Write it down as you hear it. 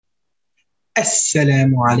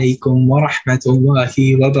Assalamu alaikum wa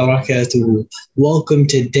rahmatullahi wa barakatuh. Welcome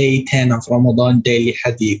to day 10 of Ramadan Daily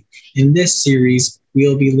Hadith. In this series,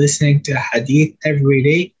 we'll be listening to Hadith every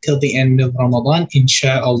day till the end of Ramadan,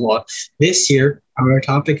 inshallah. This year, our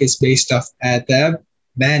topic is based off adab,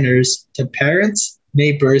 manners to parents,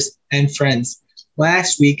 neighbors, and friends.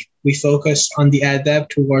 Last week, we focused on the adab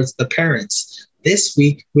towards the parents. This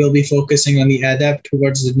week, we'll be focusing on the adab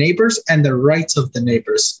towards the neighbors and the rights of the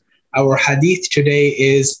neighbors. Our hadith today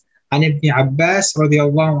is عن ابن عباس رضي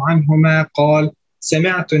الله عنهما قال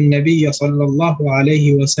سمعت النبي صلى الله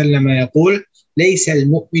عليه وسلم يقول ليس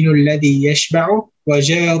المؤمن الذي يشبع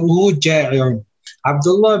وجاره جائع.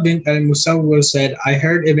 Abdullah bin al-Musawwir said, I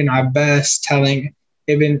heard Ibn Abbas telling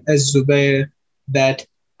Ibn az-Zubayr that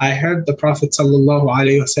I heard the Prophet sallallahu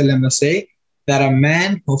alaihi wasallam say that a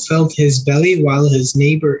man who filled his belly while his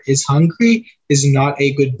neighbor is hungry is not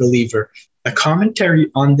a good believer. A commentary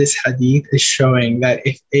on this hadith is showing that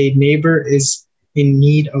if a neighbor is in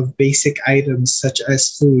need of basic items such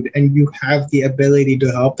as food and you have the ability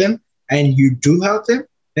to help him and you do help him,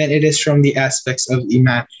 then it is from the aspects of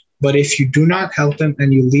Iman. But if you do not help him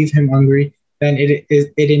and you leave him hungry, then it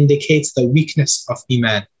indicates the weakness of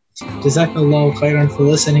Iman. Jazakallahu khairan for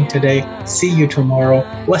listening today. See you tomorrow.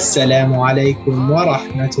 Wassalamu alaikum wa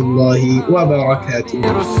rahmatullahi wa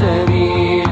barakatuh.